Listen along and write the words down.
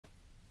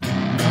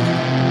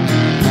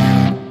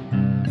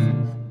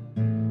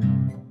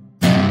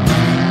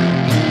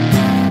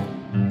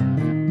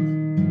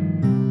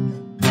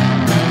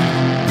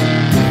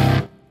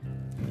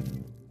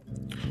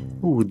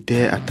Who would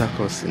dare attack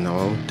us in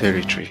our own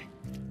territory?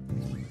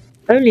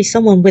 Only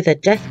someone with a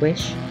death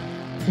wish.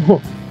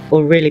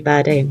 Or really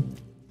bad aim.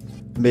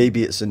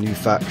 Maybe it's a new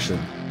faction,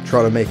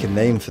 trying to make a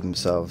name for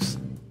themselves.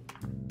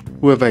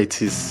 Whoever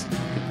it is,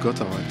 it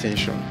got our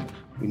attention.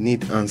 We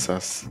need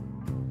answers.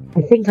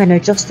 I think I know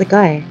just the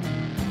guy.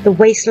 The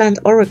Wasteland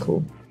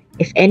Oracle.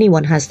 If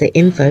anyone has the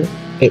info,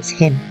 it's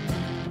him.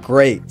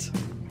 Great!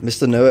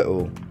 Mr.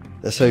 Know-It-All.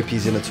 Let's hope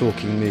he's in a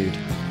talking mood.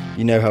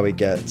 You know how he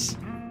gets.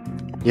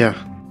 Yeah,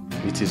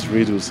 with his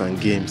riddles and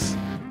games.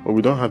 But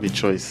we don't have a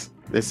choice.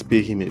 Let's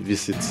pay him a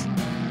visit.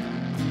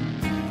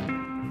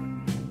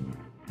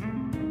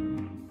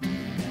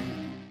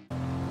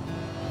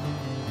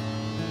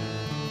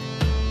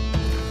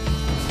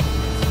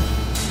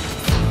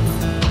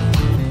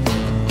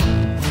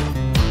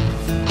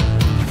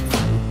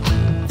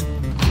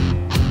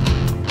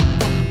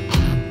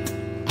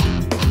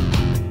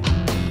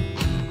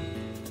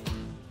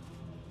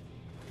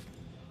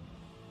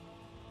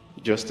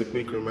 Just a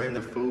quick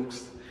reminder,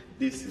 folks,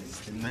 this is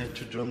the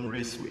Nitrogen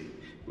Raceway,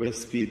 where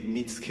speed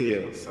meets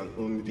chaos and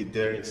only the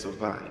daring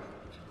survive.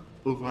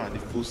 Over at the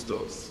food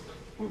stores,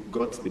 we've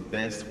got the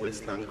best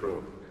Wasteland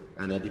grub,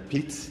 and at the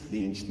pits,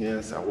 the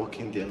engineers are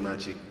working their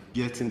magic,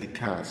 getting the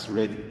cars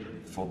ready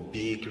for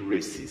big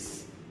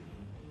races.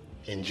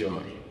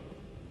 Enjoy.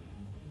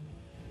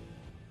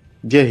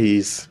 There he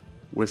is,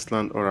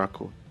 Wasteland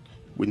Oracle.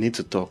 We need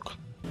to talk.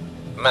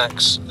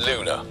 Max,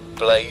 Luna,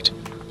 Blade,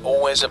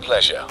 always a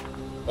pleasure.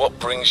 What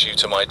brings you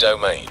to my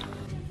domain?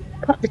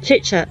 Cut the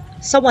chit-chat.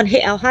 Someone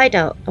hit our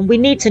hideout, and we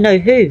need to know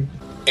who.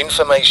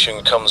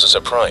 Information comes at a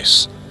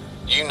price.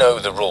 You know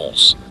the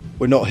rules.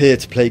 We're not here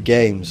to play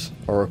games,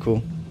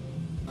 Oracle.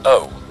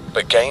 Oh,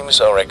 but games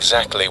are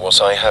exactly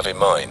what I have in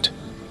mind.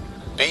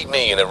 Beat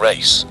me in a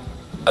race,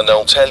 and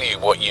I'll tell you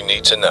what you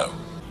need to know.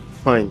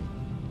 Fine.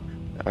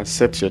 I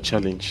accept your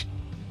challenge.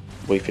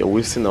 But if you're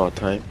wasting our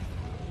time,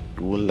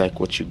 you won't like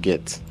what you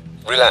get.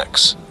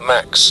 Relax,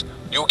 Max.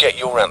 You'll get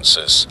your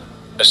answers,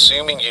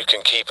 assuming you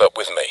can keep up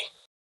with me.